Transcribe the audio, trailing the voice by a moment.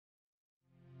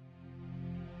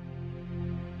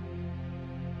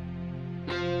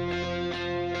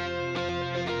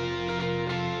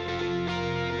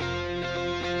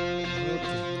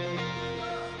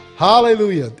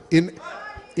Hallelujah.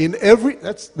 In every,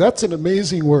 that's an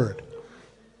amazing word.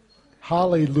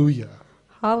 Hallelujah.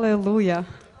 Аллилуйя.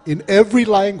 In every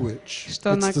language,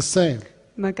 Что it's the same.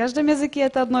 на каждом языке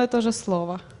это одно и то же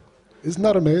слово. Isn't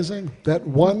that amazing? That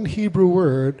one Hebrew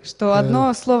word, Что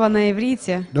одно слово на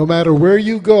иврите, no matter where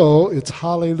you go, it's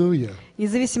hallelujah.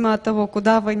 независимо от того,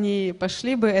 куда вы ни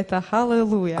пошли бы, это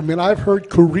аллилуйя. I mean, I've heard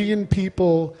Korean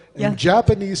people and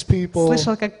Japanese people,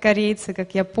 Слышал, как корейцы,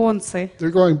 как японцы.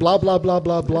 they're going blah, blah, blah,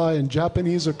 blah, blah in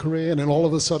Japanese or Korean, and all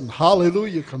of a sudden,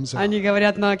 hallelujah comes out. Они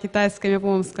говорят на китайском,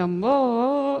 японском,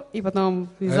 «О-о-о», и потом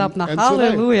внезапно And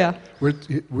аллилуйя.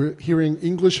 today, we're hearing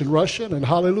English and Russian, and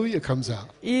hallelujah comes out.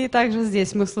 И также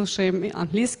здесь мы слушаем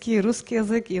английский, русский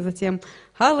язык, и затем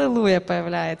аллилуйя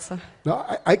появляется. Now,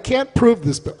 I can't prove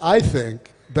this, but I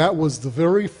think that was the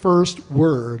very first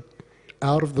word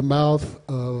out of the mouth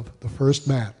of the first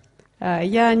man.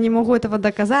 Я не могу этого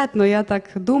доказать, но я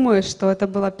так думаю, что это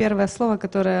было первое слово,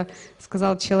 которое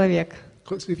сказал человек.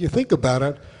 Because if you think about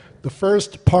it, the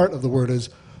first part of the word is,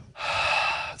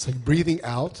 it's like breathing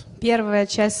out. Первая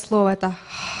часть слова — это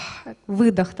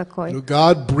выдох такой.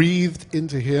 God breathed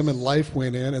into him and life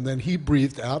went in, and then he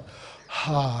breathed out.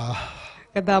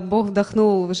 Когда Бог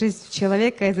вдохнул в жизнь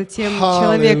человека, и затем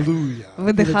человек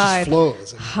выдыхает.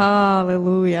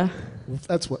 Аллилуйя.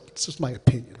 That's what, it's just my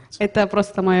opinion. Это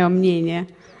просто мое мнение.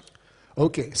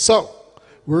 Okay, so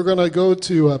we're going to go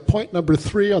to point number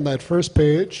 3 on that first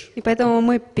page. И поэтому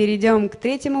мы перейдем к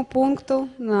третьему пункту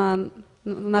на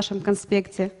нашем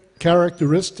конспекте.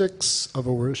 Characteristics of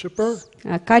a worshiper.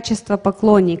 Качество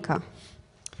поклонника.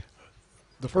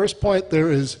 The first point there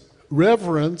is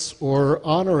reverence or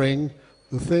honoring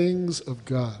the things of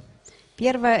God.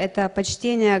 Первое — это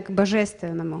почтение к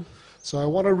божественному. So I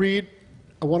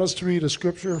want us to read a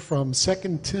scripture from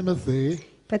 2 Timothy.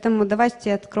 Поэтому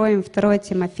давайте откроем 2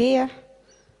 Тимофея.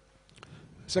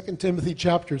 2 Timothy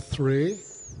chapter 3.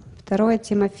 2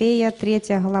 Тимофея,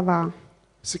 3 глава.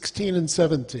 16 and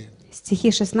 17.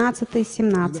 Стихи 16 и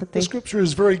 17. The scripture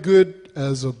is very good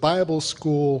as a Bible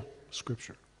school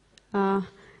scripture.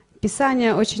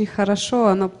 Писание очень хорошо,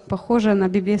 оно похоже на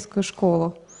библейскую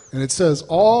школу. And it says,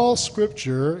 all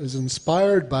scripture is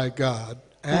inspired by God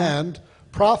and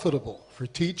profitable for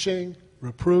teaching,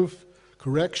 reproof,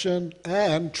 correction,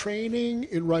 and training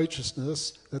in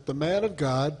righteousness, that the man of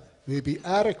God may be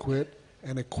adequate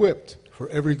and equipped for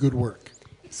every good work.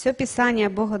 Все Писание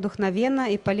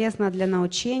богодухновенно и полезно для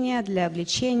научения, для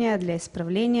обличения, для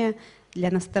исправления,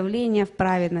 для наставления в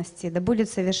праведности. Да будет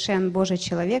совершен Божий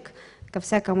человек, ко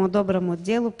всякому доброму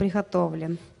делу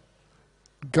приготовлен.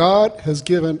 God has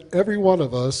given every one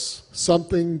of us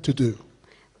something to do.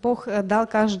 Бог дал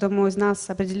каждому из нас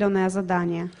определенное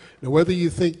задание. Now, whether you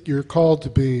think you're called to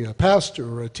be a pastor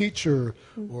or a teacher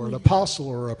or an apostle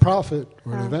or a prophet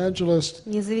or an evangelist,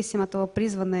 Независимо от того,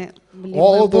 призваны ли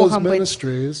all вы of those Богом быть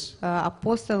ministries,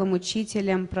 апостолом,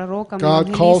 учителем, пророком,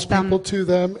 God calls people евангелистом, to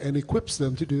them and equips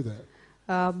them to do that.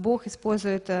 Бог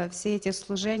использует все эти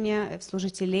служения,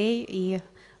 служителей, и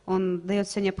Он дает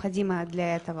все необходимое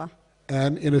для этого.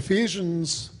 And in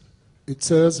Ephesians, it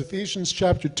says, Ephesians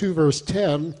chapter 2, verse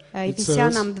 10, it says,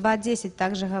 Ефесянам 2:10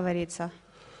 также говорится.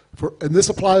 and this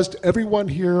applies to everyone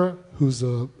here who's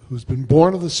been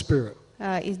born of the Spirit.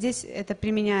 И здесь это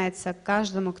применяется к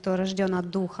каждому, кто рожден от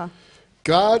Духа.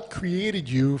 God created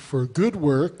you for good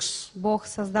works Бог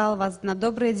создал вас на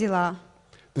добрые дела,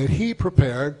 that He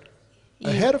prepared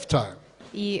ahead of time.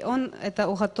 и Он это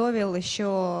уготовил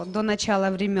еще до начала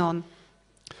времен.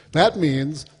 That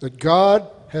means that God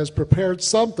has prepared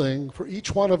something for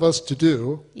each one of us to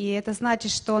do. И это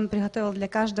значит, что Он приготовил для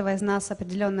каждого из нас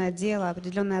определенное дело,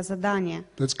 определенное задание,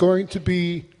 That's going to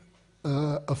be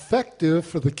effective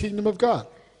for the kingdom of God.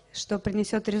 что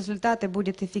принесет результат и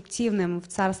будет эффективным в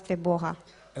Царстве Бога.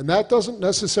 And that doesn't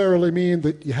necessarily mean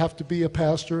that you have to be a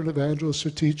pastor, an evangelist,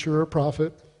 a teacher, or a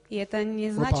prophet. И это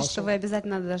не значит, что вы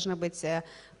обязательно должны быть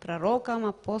пророком,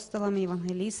 апостолом,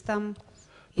 евангелистом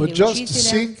But или just to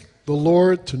учителем, seek the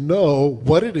Lord to know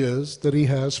what it is that He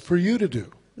has for you to do.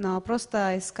 но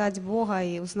просто искать Бога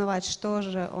и узнавать, что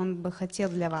же Он бы хотел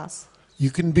для вас. You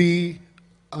can be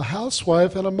a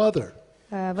housewife and a mother.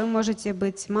 Вы можете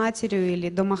быть матерью или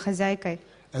домохозяйкой.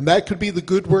 And that could be the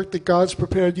good work that God's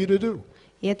prepared you to do.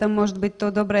 И это может быть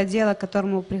то доброе дело,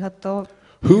 которому Who knows,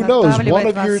 one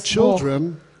приготавливает of your вас Бог.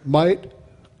 children might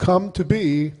come to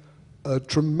be a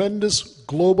tremendous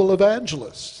global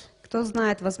evangelist. Кто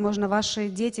знает, возможно, ваши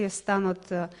дети станут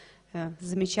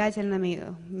замечательными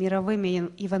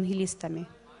мировыми евангелистами.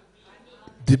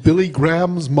 Did Billy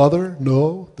Graham's mother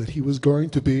know that he was going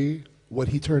to be what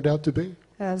he turned out to be?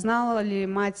 Знала ли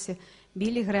мать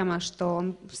Билли Грэма, что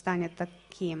он станет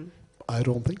таким? I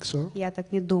don't think so. Я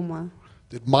так не думаю.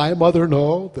 Did my mother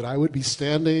know that I would be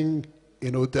standing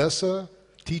in Odessa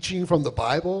teaching from the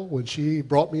Bible when she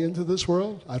brought me into this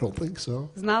world? I don't think so.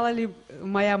 Знала ли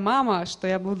моя мама, что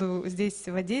я буду здесь,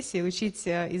 в Одессе, учить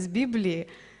из Библии,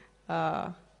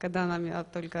 когда она меня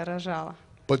только рожала?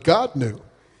 But God knew.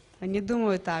 Не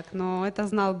думаю так, но это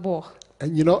знал Бог.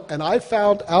 And and I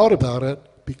found out about it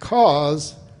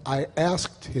because I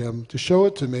asked him to show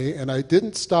it to me, and I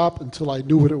didn't stop until I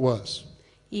knew what it was.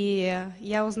 И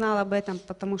я узнала об этом,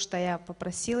 потому что я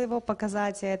попросила его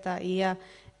показать это, и я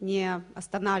не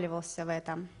останавливался в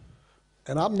этом.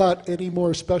 And I'm not any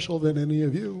more special than any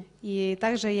of you. И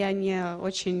также я не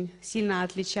очень сильно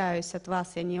отличаюсь от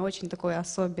вас, я не очень такой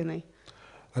особенный.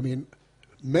 I mean,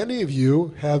 many of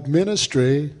you have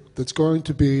ministry that's going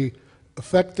to be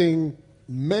affecting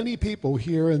many people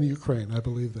here in Ukraine. I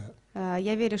believe that.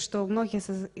 Я верю, что у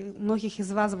многих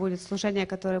из вас будет служение,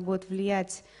 которое будет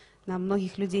влиять на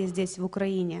многих людей здесь, в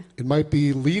Украине. It might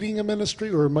be leading a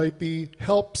ministry, or it might be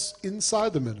helps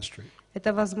inside the ministry.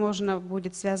 Это, возможно,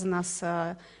 будет связано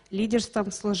с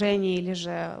лидерством в служении или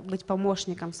же быть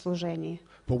помощником в служении.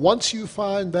 But once you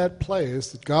find that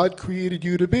place that God created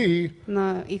you to be,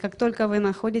 Но и как только вы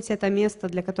находите это место,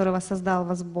 для которого создал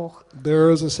вас Бог,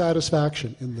 there is a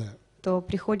satisfaction in that. то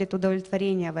приходит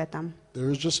удовлетворение в этом. There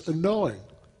is just a knowing.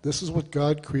 This is what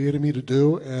God created me to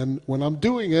do, and when I'm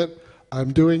doing it,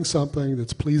 I'm doing something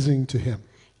that's pleasing to Him.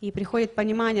 И приходит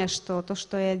понимание, что то,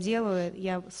 что я делаю,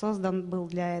 я создан был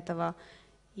для этого,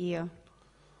 и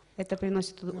это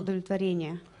приносит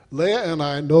удовлетворение. Leah and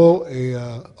I know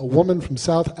a woman from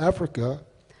South Africa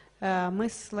Мы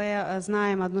с Лея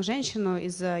знаем одну женщину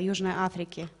из Южной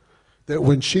Африки, that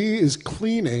when she is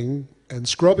cleaning and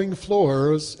scrubbing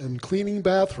floors and cleaning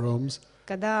bathrooms,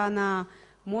 когда она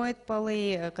моет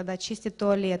полы, когда чистит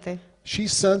туалеты, she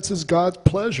senses God's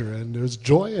pleasure and there's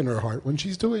joy in her heart when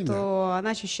she's doing that. то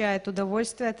она ощущает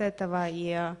удовольствие от этого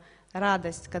и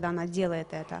радость, когда она делает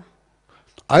это.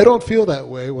 I don't feel that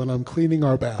way when I'm cleaning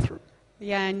our bathroom.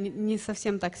 Я не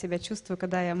совсем так себя чувствую,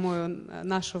 когда я мою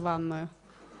нашу ванную.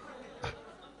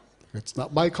 It's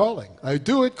not my calling. I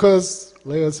do it because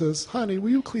Leah says, honey,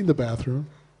 will you clean the bathroom?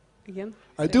 Again?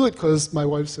 I do it because my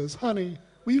wife says, honey,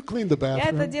 will you clean the Я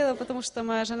это bathroom? делаю, потому что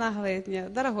моя жена говорит мне: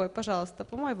 дорогой, пожалуйста,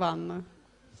 помой ванную.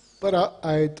 But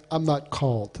I'm not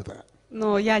called to that.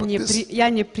 Но я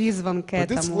не призван к But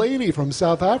this этому. lady from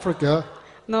South Africa,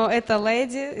 Но эта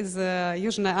леди из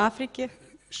Южной Африки,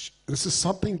 this is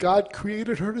something God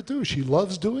created her to do. She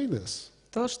loves doing this.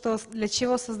 то, что для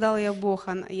чего создал ее Бог,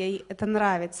 ей это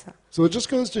нравится. So it just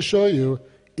goes to show you,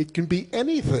 it can be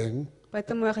anything,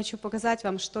 Поэтому я хочу показать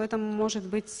вам, что это может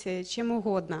быть чем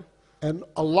угодно. and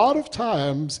a lot of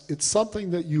times it's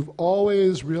something that you've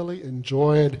always really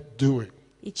enjoyed doing.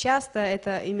 И часто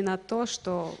это именно то,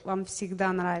 что вам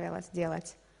всегда нравилось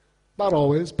делать. Not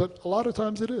always, but a lot of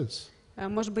times it is.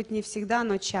 Может быть, не всегда,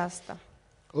 но часто.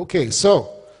 Okay, so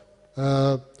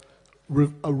a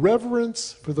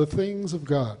reverence for the things of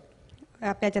God.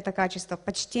 Опять это качество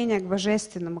почтения к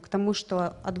божественному, к тому,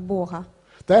 что от Бога.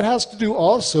 That has to do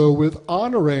also with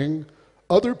honoring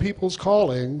other people's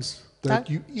callings, that Так.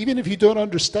 you, even if you don't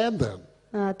understand them.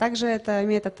 Также это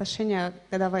имеет отношение,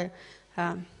 когда вы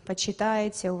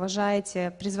почитаете,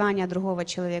 уважаете призвание другого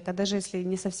человека, даже если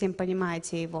не совсем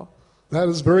понимаете его. That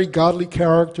is very godly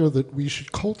character that we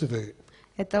should cultivate.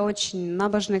 Это очень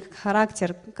набожный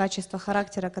характер, качество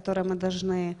характера, которое мы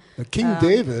должны King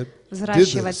David did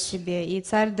взращивать в this. себе. И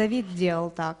царь Давид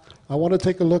делал так. I want to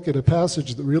take a look at a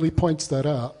passage that really points that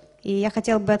out. И я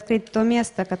хотел бы открыть то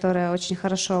место, которое очень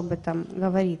хорошо об этом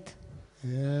говорит.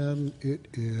 And it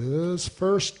is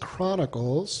 1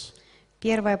 Chronicles.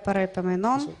 Первое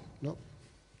Паралипоменон, No.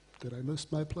 Did I miss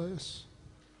my place?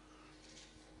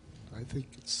 I think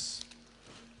it's...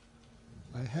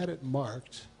 I had it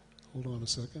marked. Hold on a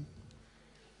second.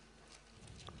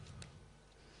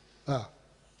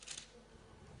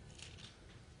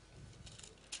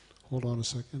 Hold on a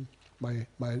second.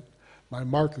 My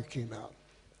marker came out.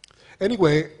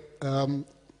 Anyway,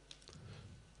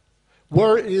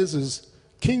 where it is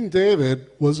King David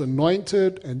was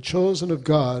anointed and chosen of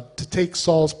God to take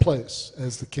Saul's place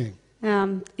as the king.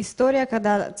 История,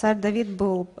 когда царь Давид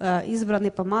был избран и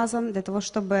помазан для того,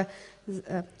 чтобы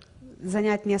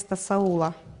занять место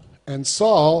Саула. And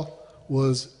Saul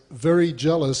was very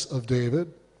jealous of David,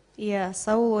 И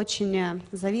Саул очень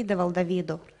завидовал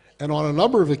Давиду. and on a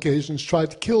number of occasions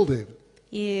tried to kill David.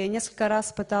 И несколько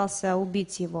раз пытался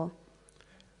убить его.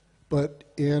 But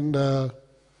in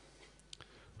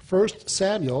 1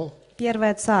 Samuel,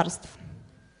 Первое царство.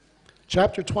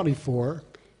 chapter 24,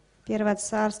 Первое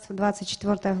царство,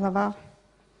 24 глава.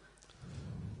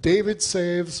 David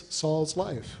saves Saul's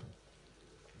life.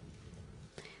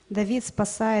 Давид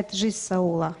спасает жизнь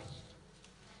Саула.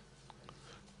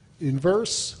 In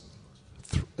verse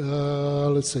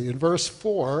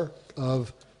 4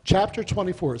 of chapter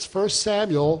 24, it's 1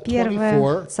 Samuel 1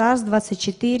 24, Царств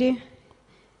 24,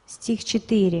 стих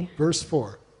 4. verse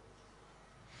 4.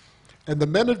 And the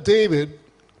men of David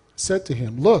said to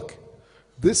him, Look,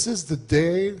 this is the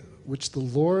day which the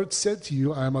Lord said to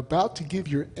you, I am about to give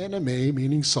your enemy,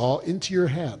 meaning Saul, into your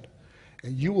hand,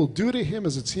 and you will do to him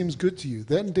as it seems good to you.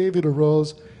 Then David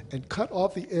arose and cut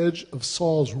off the edge of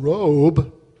Saul's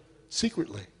robe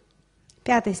secretly.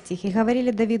 5 стих. «И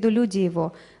говорили Давиду люди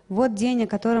его, вот день, о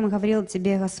котором говорил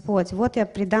тебе Господь, вот я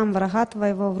предам врага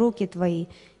твоего в руки твои,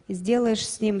 и сделаешь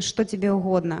с ним, что тебе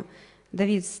угодно».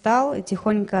 Давид встал и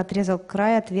тихонько отрезал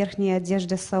край от верхней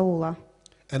одежды Саула.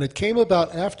 And it came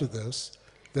about after this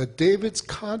that David's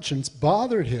conscience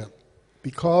bothered him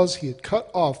because he had cut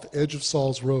off the edge of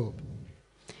Saul's robe.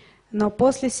 Но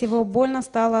после сего больно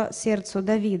стало сердцу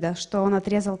Давида, что он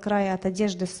отрезал край от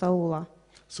одежды Саула.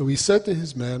 So he said to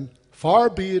his men, Far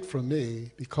be it from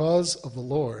me, because of the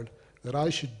Lord, that I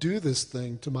should do this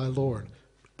thing to my Lord,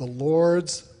 the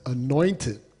Lord's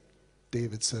anointed,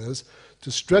 David says,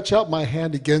 to stretch out my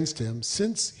hand against him,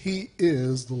 since he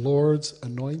is the Lord's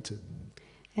anointed.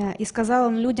 И сказал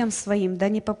он людям своим, да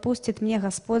не попустит мне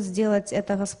Господь сделать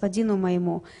это господину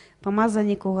моему,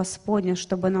 помазаннику Господню,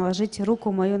 чтобы наложить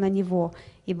руку мою на него,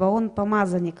 ибо он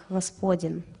помазанник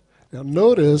Господень. Now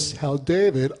notice how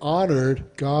David honored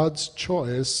God's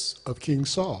choice of King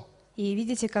Saul. И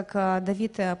видите, как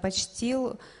Давид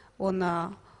почтил, он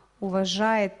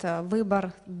уважает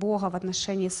выбор Бога в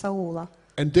отношении Саула.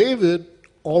 And David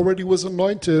already was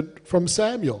anointed from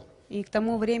Samuel И к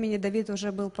тому времени Давид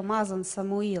уже был помазан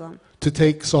Самуилом, to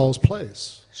take Saul's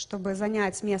place. чтобы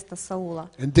занять место Саула.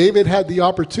 And David had the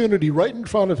opportunity right in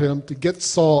front of him to get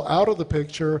Saul out of the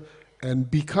picture and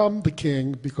become the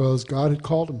king because God had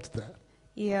called him to that.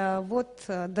 И вот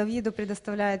Давиду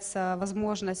предоставляется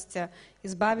возможность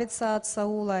избавиться от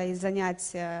Саула и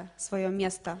занять свое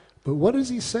место. But what does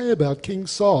he say about King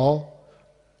Saul?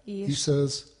 И He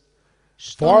says,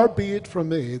 что Far be it from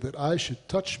me that I should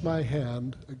touch my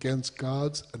hand against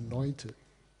God's anointed.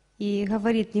 И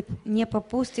говорит, не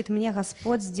попустит мне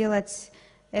Господь сделать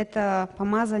это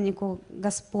помазаннику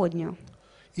Господню.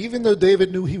 Even though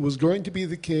David knew he was going to be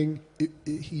the king,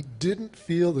 he didn't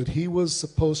feel that he was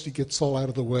supposed to get Saul out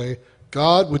of the way.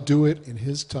 God would do it in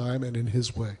his time and in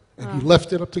his way. And he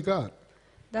left it up to God.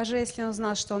 Даже если он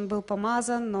знал, что он был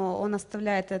помазан, но он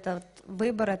оставляет этот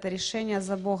выбор, это решение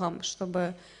за Богом,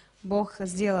 чтобы Бог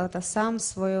сделал это сам в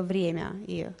свое время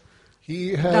и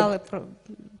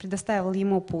предоставил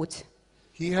ему путь.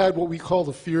 He had what we call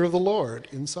the fear of the Lord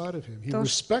inside of him. He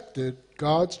respected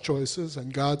God's choices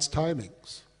and God's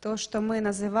timings. То, что мы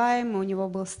называем, у него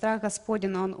был страх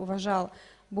Господень, он уважал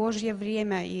Божье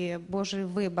время и Божий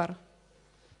выбор.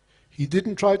 He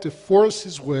didn't try to force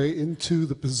his way into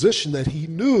the position that he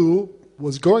knew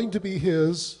was going to be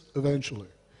his eventually.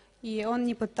 И он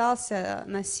не пытался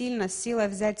насильно, силой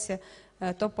взять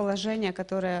то положение,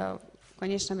 которое в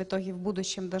конечном итоге в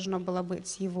будущем должно было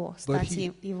быть его, стать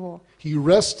его. He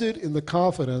rested in the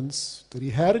confidence that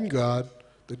he had in God,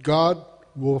 that God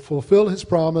will fulfill his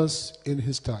promise in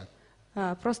his time.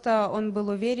 Просто он был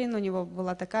уверен, у него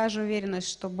была такая же уверенность,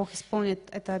 что Бог исполнит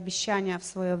это обещание в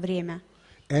свое время.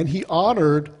 And he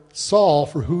honored Saul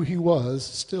for who he was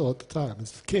still at the time,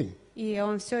 as the king. И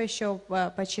он все еще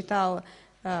почитал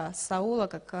Саула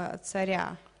как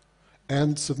царя.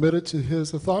 And submitted to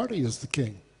his authority as the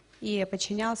king. И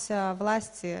подчинялся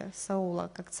власти Саула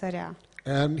как царя.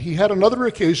 And he had another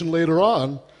occasion later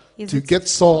on to get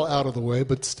Saul out of the way,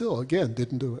 but still, again,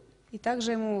 didn't do it. И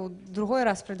также ему другой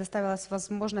раз предоставилась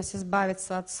возможность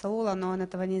избавиться от Саула, но он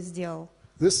этого не сделал.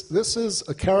 This is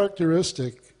a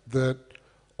characteristic that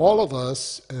all of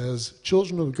us as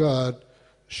children of God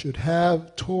should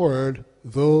have toward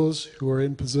those who are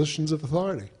in positions of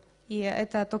authority. И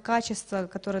это то качество,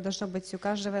 которое должно быть у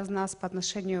каждого из нас по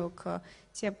отношению к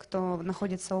тем, кто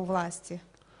находится у власти.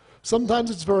 Sometimes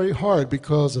it's very hard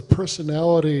because of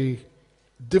personality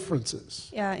differences.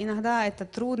 Иногда это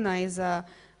трудно из-за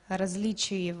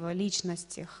различий в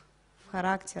личностях, в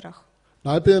характерах.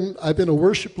 I've been a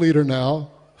worship leader now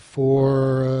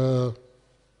for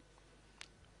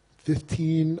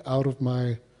 15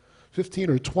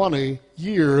 or 20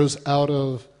 years out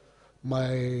of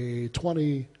my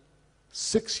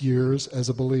 26 years as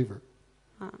a believer.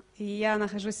 И я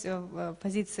нахожусь в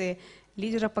позиции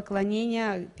лидера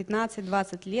поклонения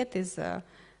 15-20 лет из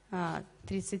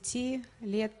 30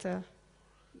 лет,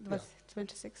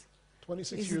 26?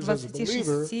 26 из years as a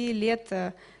believer, 26 лет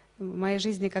в моей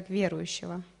жизни как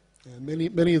верующего. and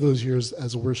many of those years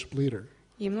as a worship leader.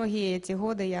 И многие эти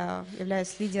годы я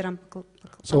являюсь лидером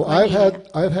So поклонения.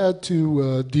 I've had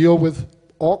to deal with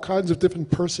all kinds of different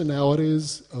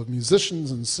personalities of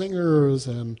musicians and singers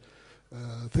and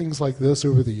things like this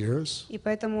over the years. И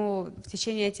поэтому в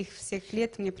течение этих всех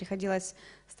лет мне приходилось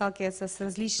сталкиваться с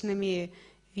различными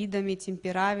видами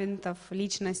темпераментов,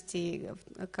 личностей,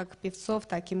 как певцов,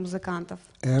 так и музыкантов.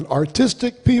 And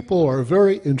artistic people are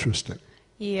very interesting.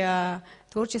 И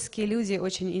творческие люди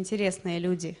очень интересные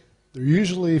люди. They're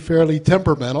usually fairly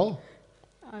temperamental.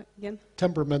 Again?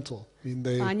 Temperamental. I mean,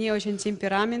 they Они очень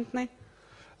темпераментны,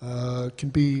 can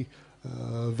be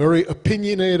very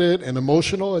opinionated and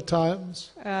emotional at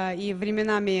times. и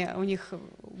временами у них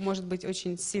может быть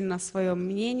очень сильно свое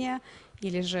мнение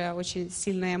или же очень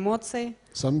сильные эмоции.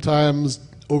 Sometimes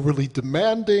overly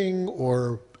demanding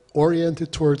or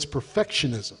oriented towards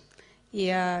perfectionism.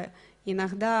 И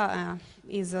иногда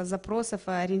из-за запросов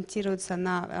ориентируются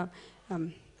на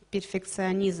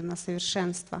перфекционизм, на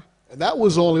совершенство. And that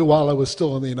was only while I was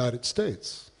still in the United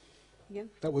States. Again?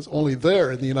 That was only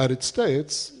there in the United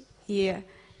States. И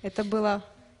это было...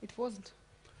 It wasn't.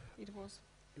 It was.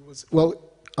 It was, well,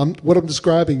 what I'm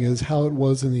describing is how it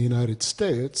was in the United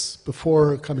States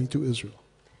before coming to Israel.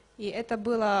 И это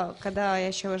было, когда я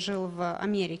еще жил в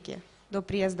Америке, до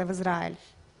приезда в Израиль.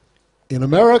 In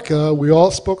America, we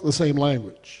all spoke the same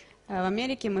language. В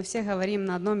Америке мы все говорим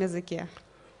на одном языке.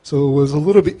 So it was a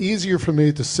little bit easier for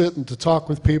me to sit and to talk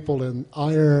with people and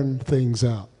iron things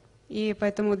out. И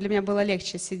поэтому для меня было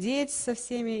легче сидеть со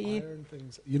всеми и Iron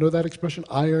things. You know that expression,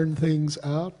 iron things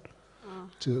out?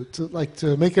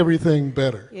 To make everything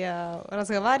better.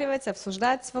 разговаривать,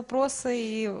 обсуждать вопросы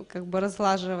и как бы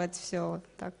разлаживать все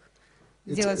так,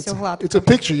 делать все гладко. It's a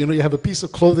picture, you know, you have a piece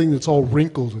of clothing that's all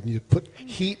wrinkled and you put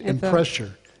heat and Это,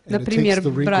 pressure and it например, takes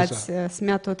the wrinkles брать out.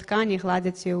 смятую ткань и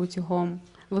гладить ее утюгом,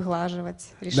 выглаживать,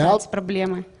 решать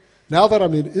проблемы. Now that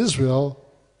I'm in Israel,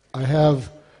 I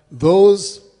have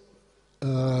those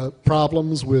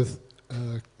problems with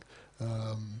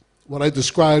what I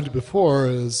described before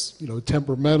as, you know,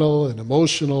 temperamental and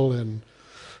emotional and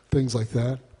things like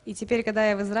that. И теперь, когда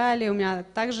я в Израиле, у меня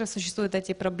также существуют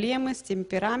эти проблемы с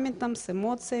темпераментом, с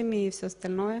эмоциями и все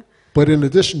остальное. But in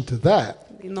addition to that,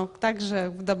 Но также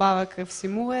вдобавок ко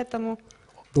всему этому,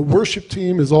 the worship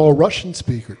team is all Russian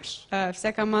speakers.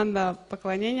 вся команда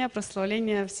поклонения,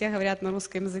 прославления, все говорят на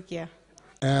русском языке.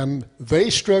 And they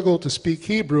struggle to speak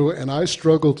Hebrew, and I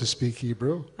struggle to speak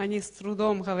Hebrew. Они с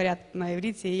трудом говорят на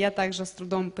иврите, и я также с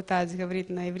трудом пытаюсь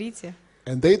говорить на иврите.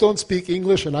 And they don't speak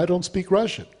English, and I don't speak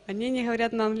Russian. Они не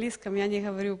говорят на английском, я не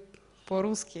говорю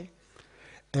по-русски.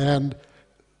 And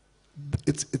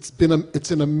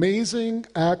it's an amazing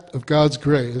act of God's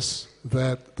grace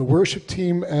that the worship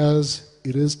team, as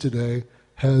it is today,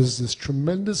 has this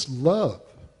tremendous love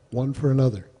one for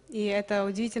another. И это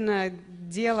удивительное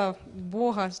дело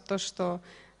Бога, то, что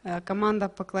команда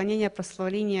поклонения,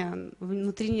 прославления,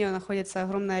 внутри нее находится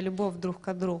огромная любовь друг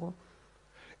к другу.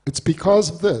 It's because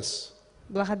of this.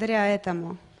 Благодаря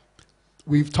этому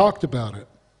We've talked about it,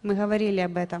 мы говорили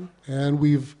об этом, and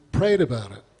we've prayed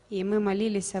about it. и мы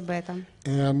молились об этом.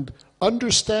 And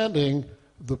understanding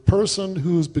the person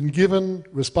who's been given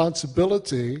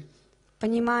responsibility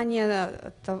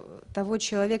Понимание того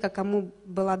человека, кому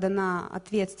была дана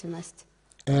ответственность,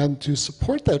 and to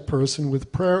support that person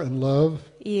with prayer and love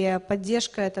и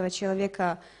поддержка этого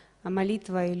человека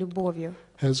молитвой и любовью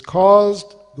has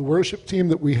caused the worship team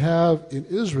that we have in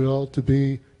Israel to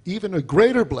be even a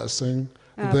greater blessing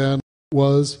than it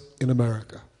was in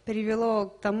America. привело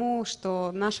к тому,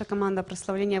 что наша команда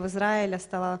прославления в Израиле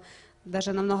стала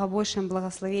даже намного большим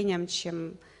благословением,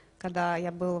 чем когда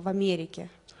я был в Америке.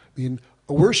 I mean,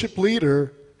 a worship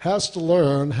leader has to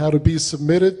learn how to be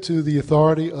submitted to the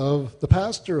authority of the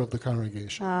pastor of the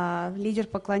congregation. Лидер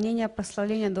поклонения,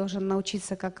 прославления должен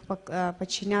научиться, как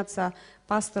подчиняться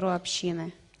пастору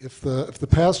общины. If the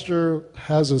pastor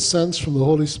has a sense from the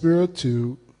Holy Spirit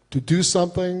to do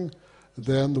something,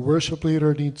 then the worship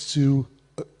leader needs to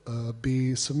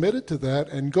be submitted to that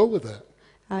and go with that.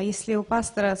 Если у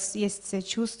пастора есть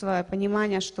чувство,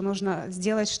 понимание, что нужно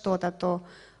сделать что-то, то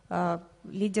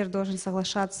лидер должен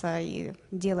соглашаться и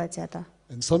делать это.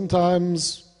 And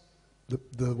sometimes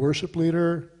the worship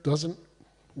leader doesn't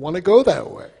want to go that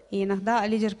way. И иногда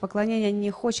лидер поклонения не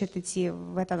хочет идти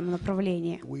в этом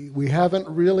направлении. We haven't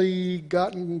really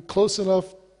gotten close enough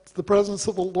to the presence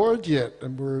of the Lord yet,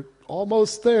 and we're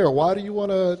almost there. Why do you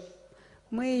want to?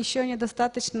 Мы еще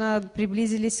недостаточно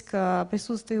приблизились к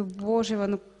присутствию Божьего,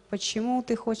 но почему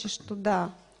ты хочешь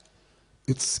туда?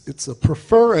 It's a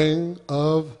preferring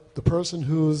of the person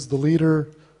who is the leader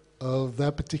of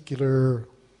that particular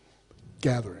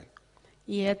gathering.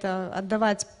 И это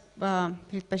отдавать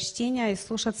предпочтение и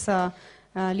слушаться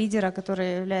лидера,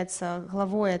 который является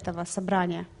главой этого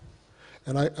собрания.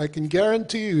 And I can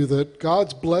guarantee you that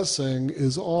God's blessing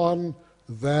is on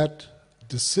that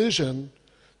decision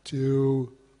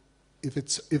to, if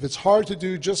it's hard to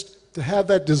do, just to have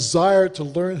that desire to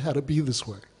learn how to be this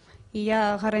way. И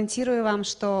я гарантирую вам,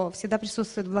 что всегда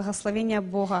присутствует благословение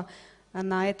Бога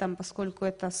на этом, поскольку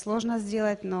это сложно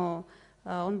сделать, но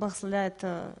Он благословляет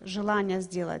желание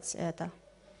сделать это.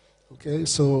 Okay,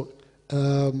 so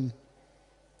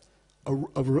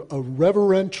a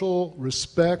reverential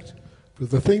respect for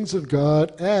the things of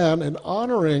God and an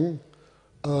honoring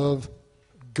of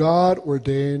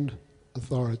God-ordained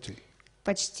authority.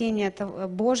 Почтение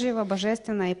Божьего,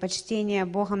 божественное и почтение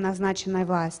Богом назначенной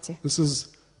власти. This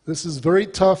is very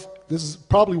tough. This is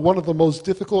probably one of the most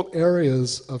difficult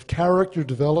areas of character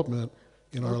development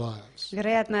in our lives.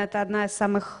 Вероятно, это одна из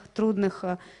самых трудных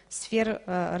сфер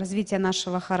развития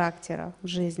нашего характера в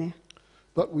жизни.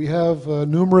 But we have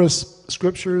numerous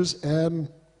scriptures and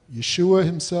Yeshua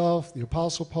himself, the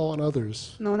Apostle Paul, and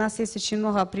others. Но у нас есть очень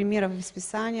много примеров из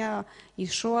Писания,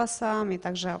 Иешуа сам, и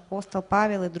также апостол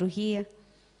Павел и другие.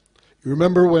 You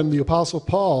remember when the Apostle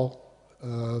Paul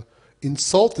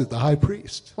insulted the high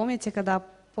priest, Помните, когда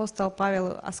апостол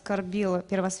Павел оскорбил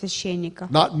первосвященника?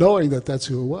 not knowing that that's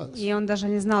who it was, И он даже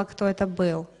не знал, кто это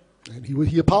был. and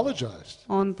he apologized.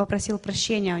 Он попросил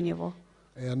прощения у него.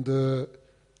 And the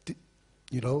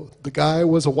guy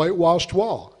was a whitewashed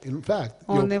wall. In fact,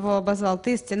 Он его обозвал: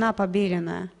 «Ты стена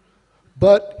побеленная».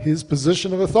 but his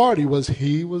position of authority was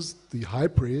he was the high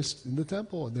priest in the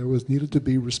temple, and there was needed to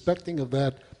be respecting of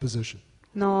that position.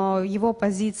 Но его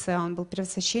позиция, он был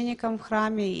первосвященником в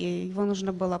храме, и его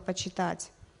нужно было почитать.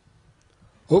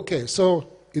 Okay, so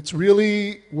it's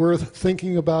really worth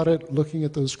thinking about it, looking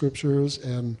at those scriptures,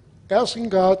 and asking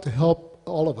God to help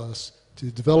all of us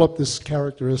to develop this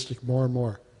characteristic more and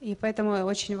more. И поэтому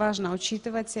очень важно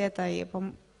учитывать это и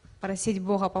просить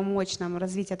Бога помочь нам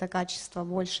развить это качество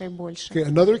больше и больше. Okay,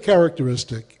 another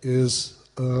characteristic is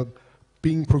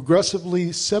being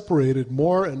progressively separated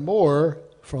more and more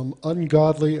from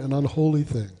ungodly and unholy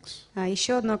things.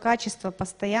 Еще одно качество —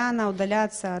 постоянно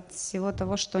удаляться от всего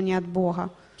того, что не от Бога.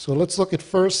 So let's look at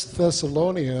 1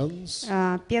 Thessalonians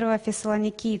 1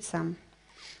 Фессалоникийцам,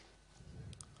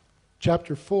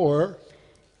 chapter 4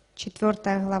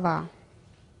 4 глава,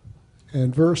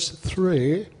 and verse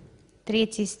 3.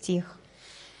 3 стих.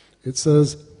 It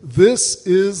says, "This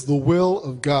is the will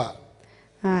of God."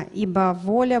 «Ибо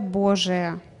воля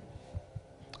Божия».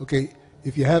 Okay,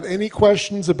 if you have any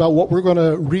questions about what we're going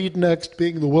to read next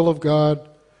being the will of God,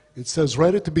 it says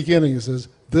right at the beginning, it says,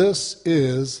 "This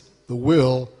is the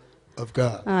will of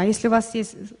God." Если у вас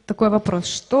есть такой вопрос,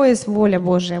 что есть воля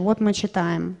Божия, вот мы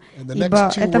читаем. And the «Ибо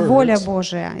next two это воля words-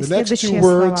 Божия». И the next two следующие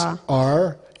words слова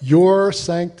are your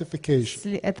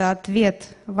sanctification. — это ответ,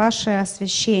 ваше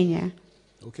освящение.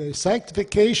 Okay,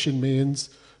 sanctification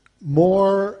means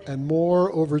more and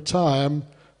more over time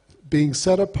being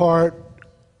set apart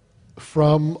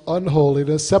from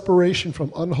unholiness, separation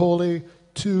from unholy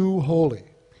to holy.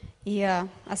 И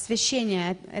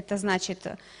освящение — это значит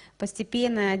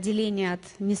постепенное отделение от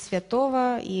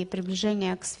несвятого и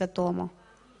приближение к святому.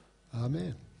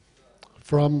 Amen.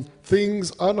 From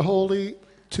things unholy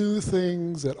to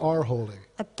things that are holy.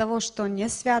 От того, что не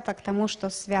свято, к тому,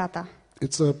 что свято.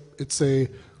 It's a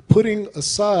putting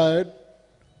aside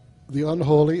the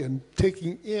unholy and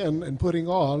taking in and putting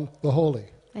on the holy.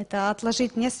 Это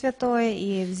отложить несвятое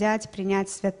и взять, принять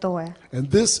святое. And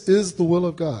this is the will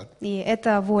of God. И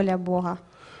это воля Бога.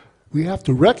 We have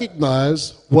to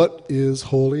recognize what is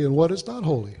holy and what is not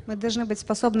holy. Мы должны быть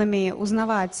способными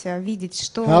узнавать, видеть,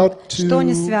 How что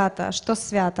не to- свято, что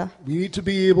свято. We need to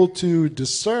be able to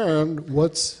discern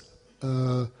what's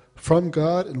from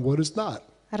God and what is not.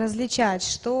 Различать,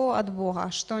 что от Бога,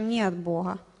 что не от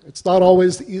Бога. It's not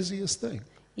always the easiest thing.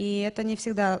 И это не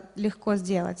всегда легко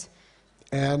сделать.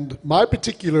 And my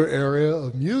particular area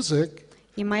of music,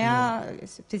 И моя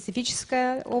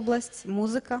специфическая область —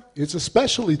 музыка. it's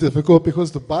especially difficult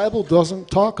because the Bible doesn't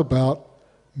talk about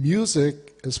music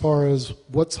as far as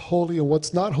what's holy and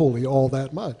what's not holy all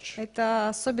that much. Это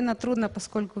особенно трудно,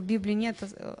 поскольку в Библии нет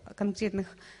конкретных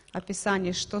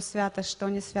описаний, что свято, что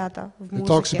не свято в It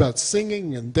talks музыке. about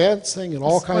singing and dancing and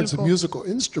all kinds of Поскольку musical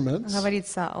instruments,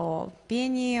 Говорится о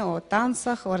пении, о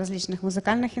танцах, о различных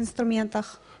музыкальных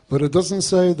инструментах. but it doesn't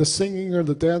say the singing or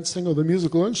the dancing or the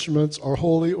musical instruments are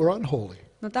holy or unholy.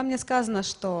 Но там не сказано,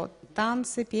 что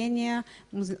танцы, пение,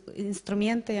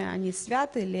 инструменты, они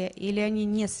святы или они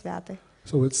не святы.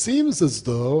 So it seems as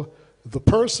though the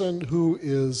person who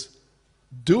is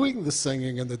doing the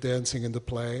singing and the dancing and the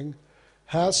playing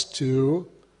has to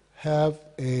have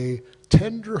a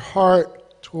tender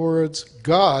heart towards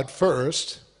God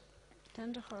first,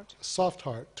 Tender heart. a soft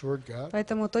heart toward God,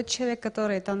 Поэтому тот человек,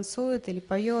 который танцует или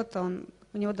поет,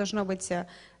 у него должно быть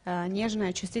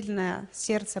нежное, чувствительное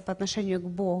сердце по отношению к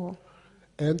Богу.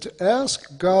 and to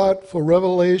ask God for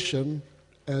revelation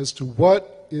as to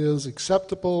what is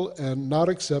acceptable and not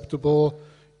acceptable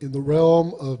in the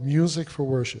realm of music for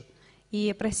worship.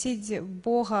 И просить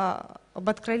Бога об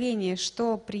откровении,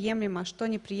 что приемлемо, что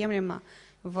неприемлемо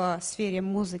в сфере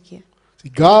музыки, See,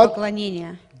 God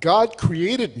поклонения.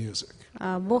 created music,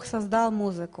 Бог создал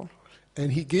музыку.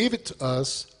 and He gave it to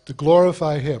us to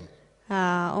glorify Him.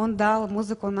 Он дал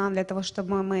музыку нам для того,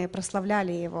 чтобы мы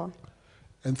прославляли Его.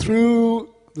 And through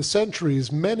the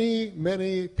centuries,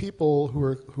 many people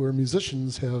who are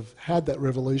musicians have had that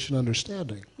revelation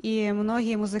understanding. И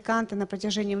многие музыканты на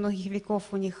протяжении многих веков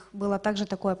у них было также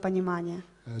такое понимание.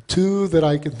 Two that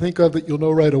I can think of that you'll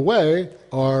know right away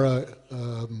are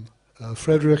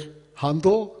Friedrich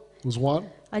Handel was one.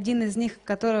 Один из них,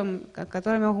 который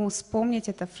я могу вспомнить,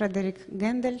 это Фредерик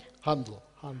Гендель. Handel.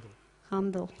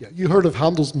 Хандел. Yeah, you heard of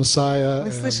Handel's Messiah.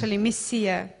 Вы слышали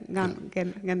 «Мессия»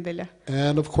 Генделя.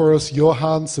 And of course,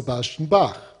 Johann Sebastian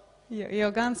Bach.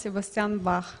 Иоганн Себастьян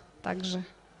Бах также.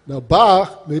 Now,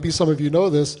 Bach, maybe some of you know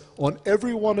this, on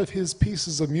every one of his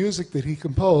pieces of music that he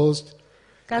composed,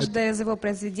 Каждое из его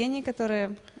произведений,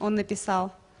 которые он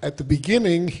написал, at the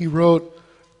beginning he wrote,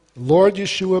 Lord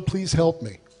Yeshua, please help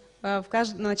me. в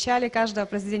начале каждого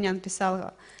произведения он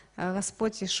писал: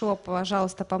 «Господь Иешуа,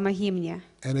 пожалуйста, помоги мне».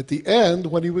 And at the end,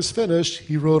 when he was finished,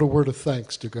 he wrote a word of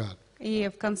thanks to God. И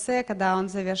в конце, когда он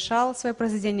завершал свое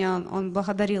произведение, он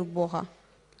благодарил Бога.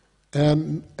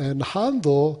 And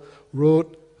Handel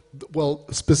wrote, well,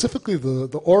 specifically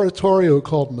the oratorio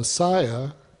called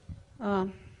Messiah.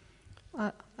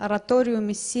 Ораторию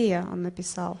 «Мессия» он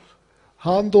написал.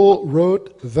 Handel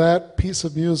wrote that piece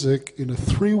of music in a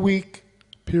 3-week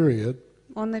period.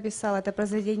 Он написал это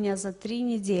произведение за 3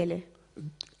 недели.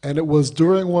 And it was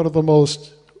during one of the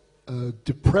most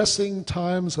depressing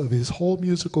times of his whole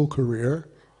musical career.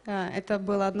 Это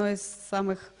было одно из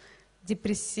самых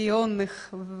депрессионных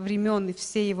времен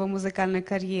всей его музыкальной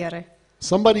карьеры.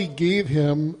 Somebody gave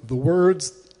him the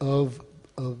words of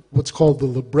what's called the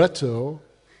libretto.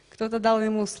 Кто-то дал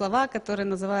ему слова, которые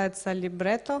называются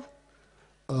либретто,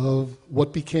 Of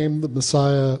what became the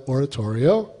Messiah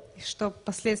oratorio. что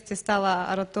впоследствии стало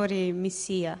ораторией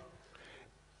 «Мессия».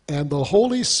 And the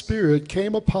Holy Spirit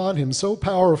came upon him so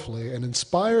powerfully and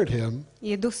inspired him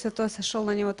И Дух Святой сошел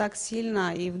на него так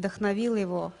сильно и вдохновил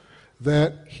его,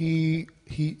 that he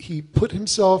put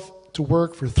himself to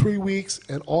work for 3 weeks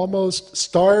and almost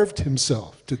starved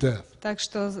himself to death. так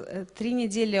что 3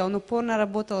 недели он упорно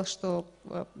работал, что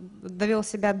довел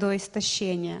себя до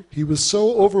истощения. He was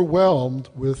so overwhelmed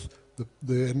with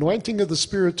the anointing of the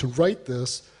Spirit to write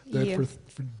this that Yeah.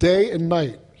 for day and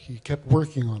night he kept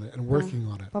working on it and working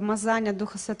on it. Помазание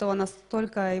Духа Святого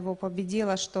настолько его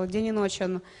победило, что день и ночь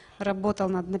он работал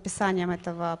над написанием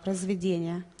этого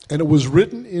произведения. And it was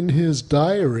written in his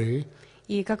diary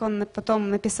И как он потом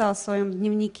написал в своем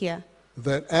дневнике,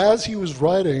 that as he was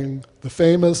writing the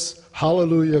famous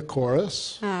Hallelujah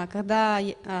chorus, когда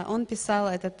он писал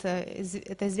это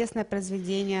известное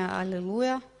произведение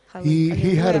 «Аллилуйя»,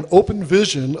 he had an open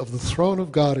vision of the throne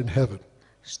of God in heaven.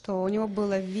 что у него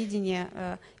было видение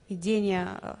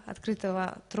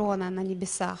открытого трона на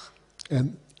небесах.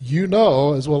 And you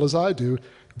know, as well as I do,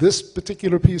 this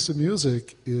particular piece of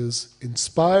music is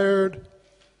inspired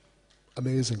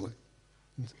amazingly.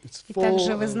 It's И full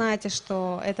также вы of, знаете,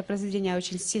 что это произведение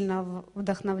очень сильно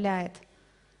вдохновляет.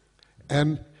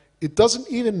 and it doesn't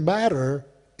even matter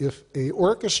if a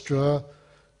orchestra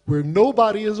where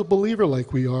nobody is a believer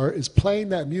like we are is playing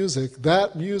that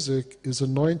music is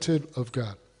anointed of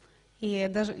God. И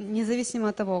даже независимо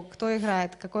от того, кто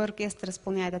играет, какой оркестр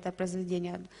исполняет это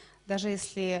произведение, даже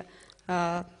если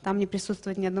там не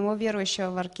присутствует ни одного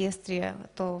верующего в оркестре,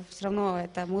 то все равно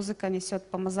эта музыка несет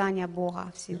помазание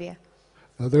Бога в себе.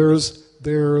 Now,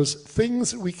 there's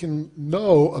things that we can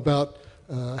know about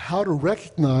how to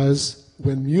recognize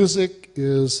when music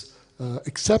is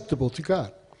acceptable to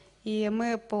God. И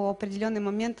мы по определенным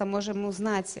моментам можем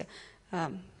узнать,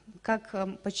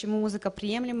 почему музыка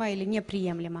приемлема или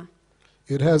неприемлема.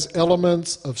 It has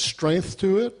elements of strength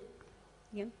to it.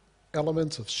 Yeah.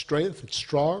 Elements of strength. It's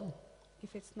strong.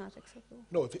 If it's not acceptable.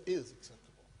 No, if it is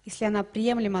acceptable. Если она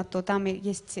приемлема, то там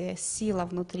есть сила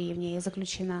внутри в ней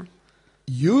заключена.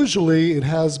 Usually it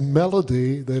has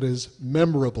melody that is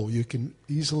memorable. You can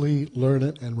easily learn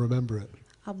it and remember it.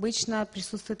 Обычно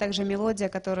присутствует также мелодия,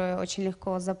 которую очень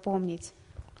легко запомнить.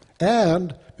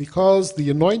 And because the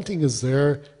anointing is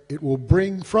there, it will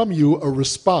bring from you a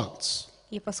response.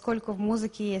 И поскольку в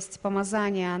музыке есть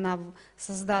помазание, она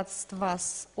создаст в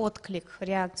вас отклик,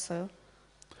 реакцию.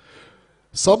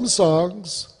 Some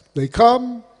songs, they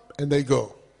come and they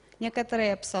go.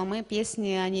 Некоторые псалмы,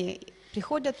 песни, они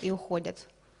приходят и уходят.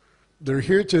 They're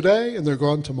here today and they're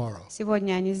gone tomorrow.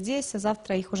 Сегодня они здесь, а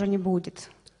завтра их уже не будет.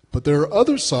 But there are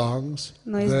other songs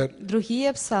Но есть that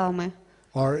другие псалмы,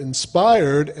 are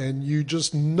inspired and you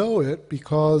just know it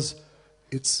because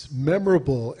it's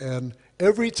memorable, and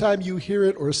every time you hear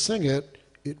it or sing it,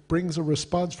 it brings a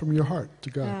response from your heart to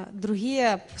God.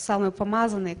 другие псалмы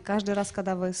помазаны. Каждый раз,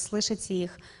 когда вы слышите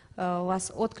их, у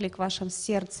вас отклик в вашем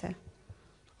сердце.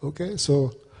 Okay,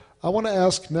 so I want to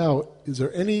ask now, is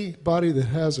there anybody that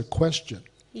has a question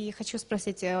И хочу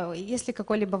спросить, есть ли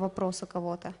какой-либо вопрос у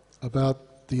кого-то about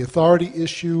the authority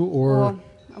issue or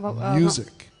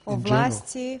music о in general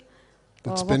власти, о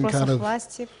that's been вопросах kind of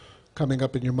власти? coming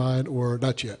up in your mind or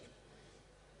not yet?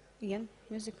 Again,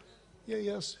 music. Yeah,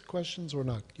 yes, questions or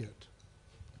not yet?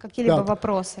 Какие-либо About-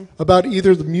 вопросы? About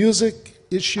either the music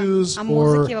issues О or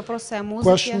музыке, вопросы о музыке,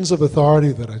 questions of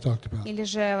authority that I talked about. или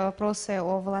же вопросы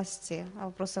о власти,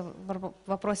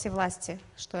 вопросе власти,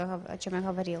 о чем я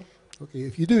говорил. Okay,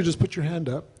 if you do, just put your hand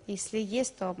up. Если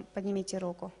есть, то поднимите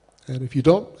руку. And if you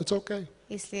don't, it's okay.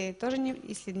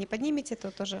 Если не поднимете,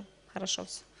 то тоже хорошо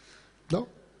все. No?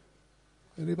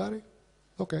 Anybody?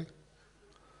 Okay.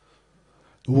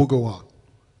 We'll go on.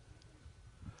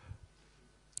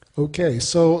 Okay,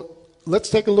 so let's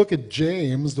take a look at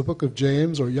James, the book of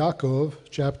James, or Yaakov,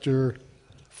 chapter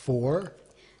 4.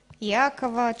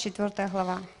 Иакова, 4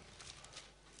 глава.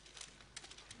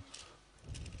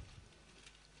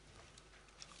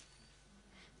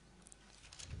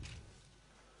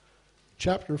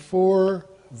 Chapter 4,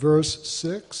 verse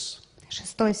 6.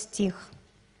 6 стих.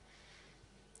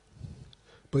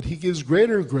 But he gives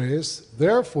greater grace.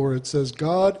 Therefore, it says,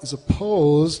 God is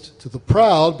opposed to the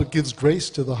proud, but gives grace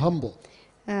to the humble.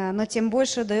 Но тем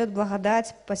больше дает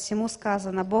благодать, посему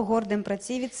сказано, Бог гордым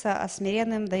противится, а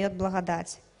смиренным дает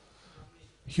благодать.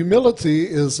 Humility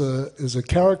is a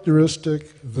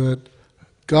characteristic that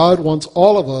God wants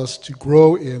all of us to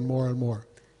grow in more and more.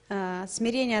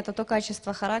 Смирение — это то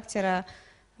качество характера,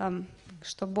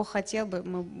 что Бог хотел бы,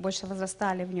 мы больше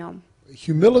возрастали в нем.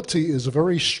 Humility is a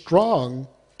very strong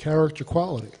character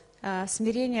quality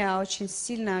Смирение очень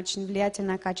сильное, очень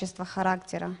влиятельное качество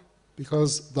характера.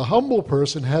 because the humble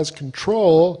person has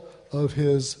control of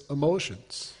his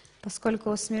emotions.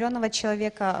 Поскольку у смиренного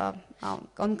человека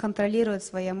он контролирует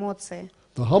свои эмоции.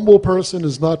 The humble person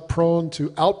is not prone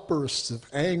to outbursts of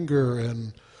anger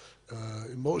and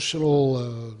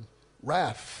emotional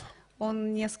wrath.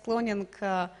 Он не склонен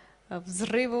к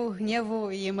взрыву, гневу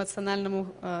и эмоциональному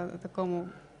такому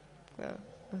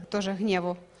тоже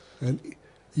гневу. And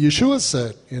Yeshua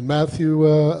said in Matthew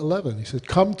 11, he said,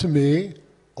 "Come to me,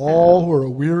 all who are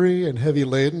weary and heavy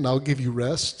laden, I'll give you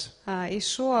rest."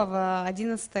 Ишуа в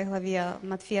 11 главе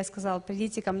Матфея сказал: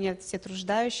 «Придите ко мне все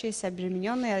труждающиеся,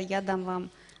 обремененные, я дам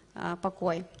вам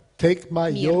покой». Take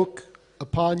my Мир. yoke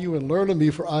upon you and learn of me,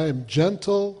 for I am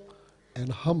gentle and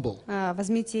humble.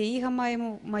 Возьмите иго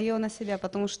мое на себя,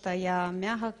 потому что я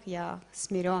мягок, я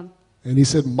смирен. And he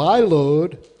said, my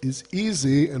load is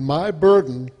easy and my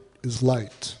burden is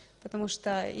light. Потому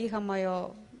что иго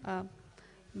мое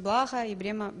благо и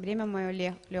бремя мое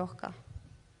легко.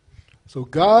 So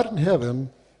God in heaven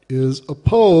is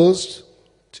opposed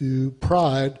to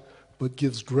pride, but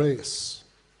gives grace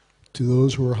to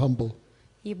those who are humble.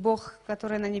 И Бог,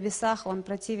 который на небесах, Он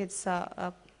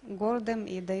противится гордым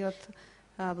и дает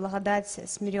благодать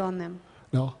смиренным.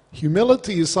 Now,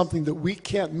 humility is something that we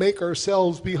can't make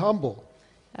ourselves be humble.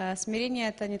 Смирение —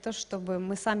 это не то, чтобы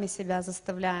мы сами себя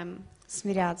заставляем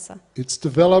смиряться. It's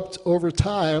developed over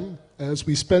time as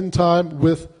we spend time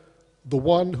with the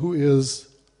one who is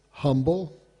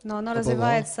humble. Но оно above all.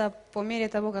 развивается по мере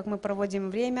того, как мы проводим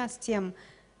время с тем,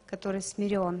 который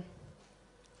смирен.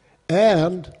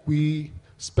 And we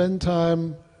spend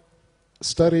time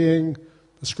studying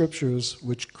the scriptures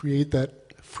which create that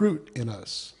fruit in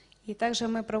us. И также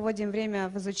мы проводим время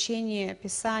в изучении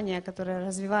Писания, которое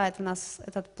развивает в нас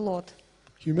этот плод.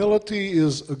 Humility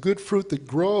is a good fruit that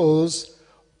grows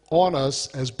on us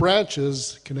as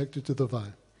branches connected to the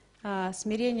vine.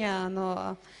 Смирение,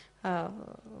 оно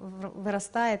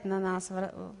вырастает на нас,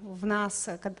 в нас,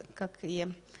 как и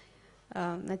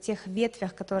на тех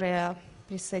ветвях, которые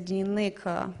присоединены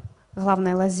к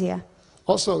главной лозе.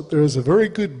 Also, there is a very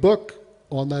good book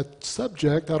on that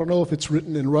subject. I don't know if it's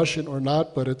written in Russian or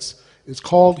not, but it's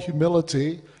called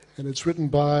Humility, and it's written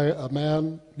by a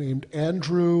man named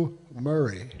Andrew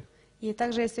Murray. И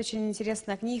также есть очень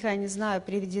интересная книга, я не знаю,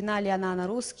 переведена ли она на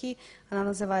русский, она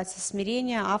называется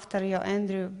 «Смирение», автор ее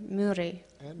Эндрю Мюррей.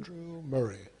 Andrew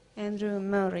Murray. Эндрю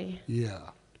Мюррей.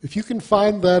 Yeah. If you can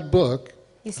find that book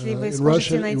Если вы in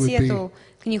сможете Russian, it найти would be. эту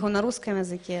книгу на русском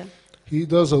языке, He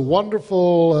does a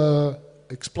wonderful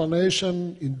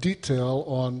explanation in detail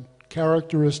on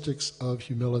characteristics of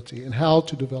humility and how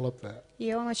to develop that.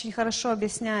 и он очень хорошо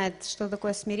объясняет, что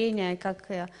такое смирение и как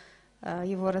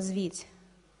его развить.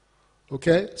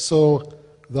 Okay, so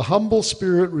the humble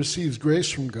spirit receives grace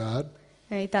from God,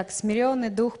 Итак, смиренный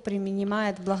дух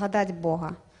принимает благодать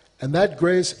Бога. and that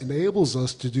grace enables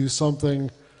us to do something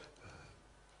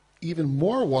even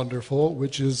more wonderful,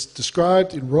 which is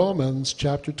described in Romans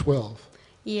chapter 12.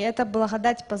 И эта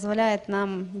благодать позволяет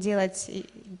нам делать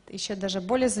еще даже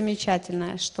более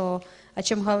замечательное, что, о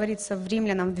чем говорится в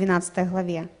Римлянам в 12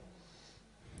 главе.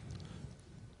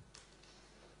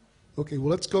 Okay, well,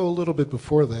 let's go a little bit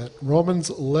before that. Romans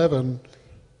 11,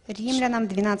 Римлянам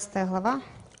 12 глава,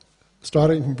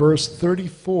 starting from verse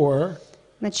 34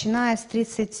 начиная с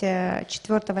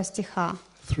 34 стиха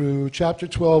through chapter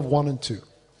 12, 1 and 2.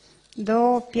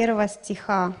 до 1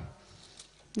 стиха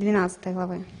 12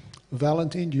 главы.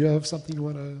 Valentine, do you have something you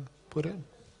want to put in?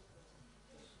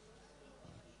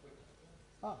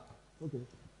 Okay.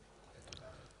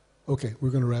 Okay, we're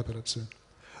going to wrap it up soon.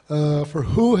 For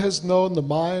who has known the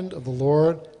mind of the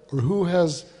Lord, or who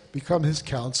has become his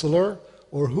counselor,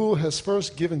 or who has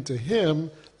first given to him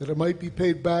that it might be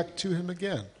paid back to him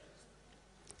again?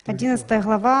 11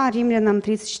 глава, Римлянам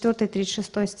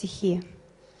 34-36 стихи.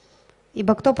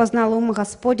 «Ибо кто познал ум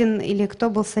Господень, или кто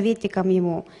был советником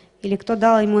ему, или кто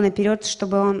дал ему наперед,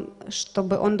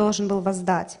 чтобы он должен был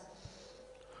воздать?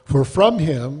 For from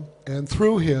him, and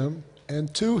through him,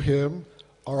 and to him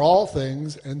are all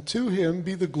things, and to him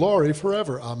be the glory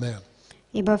forever. Amen.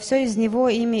 Ибо все из него,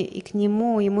 ими и к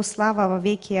нему, ему слава во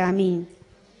веки. Аминь».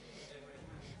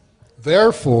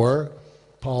 Therefore,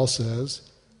 Paul says,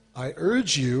 I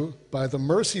urge you, by the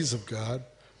mercies of God,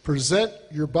 present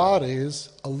your bodies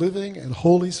a living and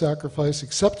holy sacrifice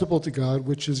acceptable to God,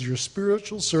 which is your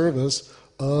spiritual service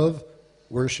of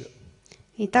worship.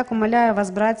 «Итак, умоляю вас,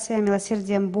 братья,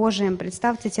 милосердием Божиим,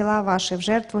 представьте тела ваши в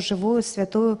жертву живую,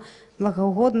 святую,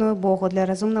 благоугодную Богу для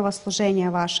разумного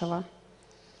служения вашего.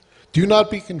 Do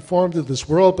not be conformed to this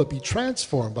world, but be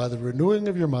transformed by the renewing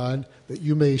of your mind, that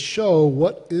you may show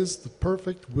what is the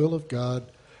perfect will of God,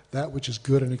 that which is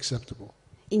good and acceptable.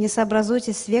 И не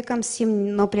сообразуйтесь с веком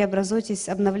сим, но преобразуйтесь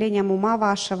обновлением ума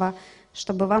вашего,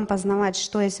 чтобы вам познавать,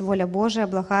 что есть воля Божия,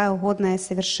 благая, угодная и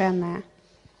совершенная».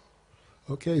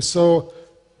 Okay, so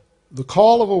the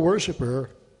call of a worshiper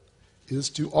is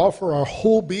to offer our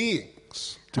whole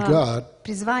beings to God,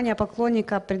 Призвание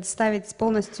поклонника представить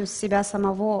полностью себя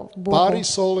самого Богу, body,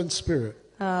 soul, and spirit,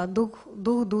 дух,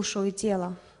 душу и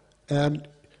тело. and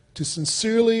to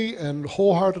sincerely and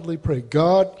wholeheartedly pray,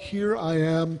 God, here I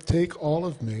am, take all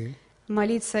of me,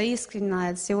 Молиться искренне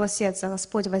от всего сердца: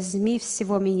 «Господь, возьми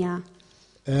всего меня,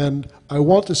 and I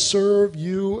want to serve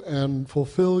you and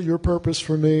fulfill your purpose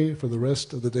for me for the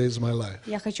rest of the days of my life.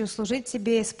 я хочу служить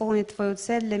Тебе, исполнить Твою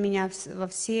цель для меня во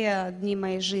все дни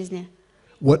моей жизни».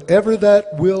 Whatever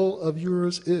that will of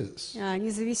yours is.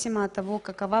 Независимо от того,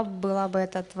 какова была бы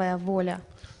эта Твоя воля.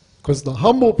 Because the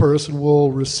humble person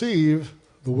will receive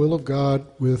the will of God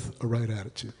with a right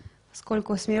attitude.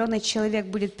 Поскольку смиренный человек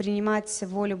будет принимать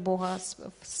волю Бога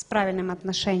с правильным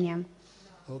отношением.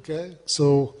 Okay?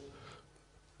 So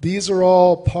these are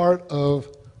all part of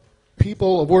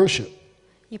people of worship.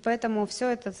 И поэтому все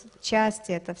это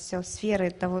части, это все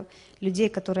сферы того, людей,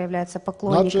 которые являются Not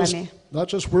поклонниками.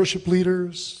 just worship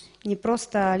leaders, Не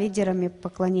просто лидерами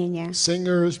поклонения,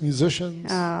 singers,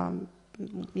 musicians,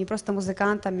 не просто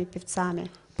музыкантами, певцами,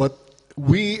 but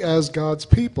we as God's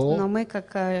но people, мы,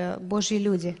 как Божьи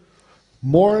люди,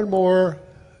 more and more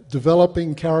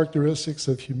developing characteristics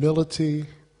of humility,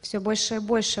 все больше и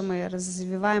больше мы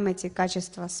развиваем эти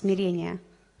качества смирения,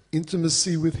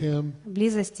 intimacy with Him,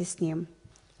 близости с Ним,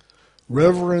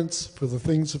 reverence for the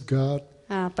things of God,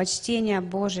 почтения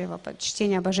Божьего,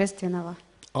 почтения Божественного,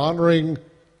 honoring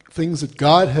things that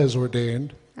God has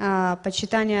ordained,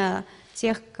 почитания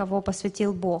тех, кого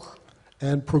посвятил Бог.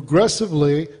 and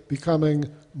progressively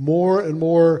becoming more and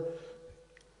more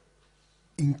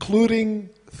including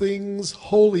things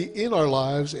holy in our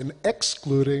lives and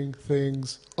excluding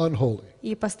things unholy.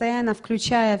 И постоянно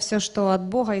включая все, что от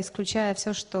Бога, исключая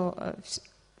все, что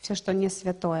не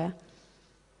святое.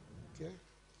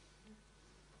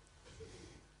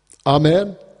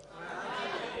 Amen.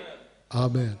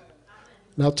 Amen.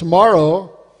 Now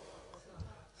tomorrow,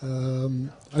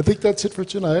 I think that's it for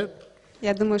tonight.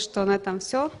 Я думаю, что на этом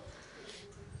все.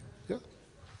 Yeah.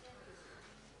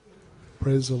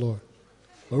 Praise the Lord.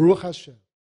 Baruch Hashem.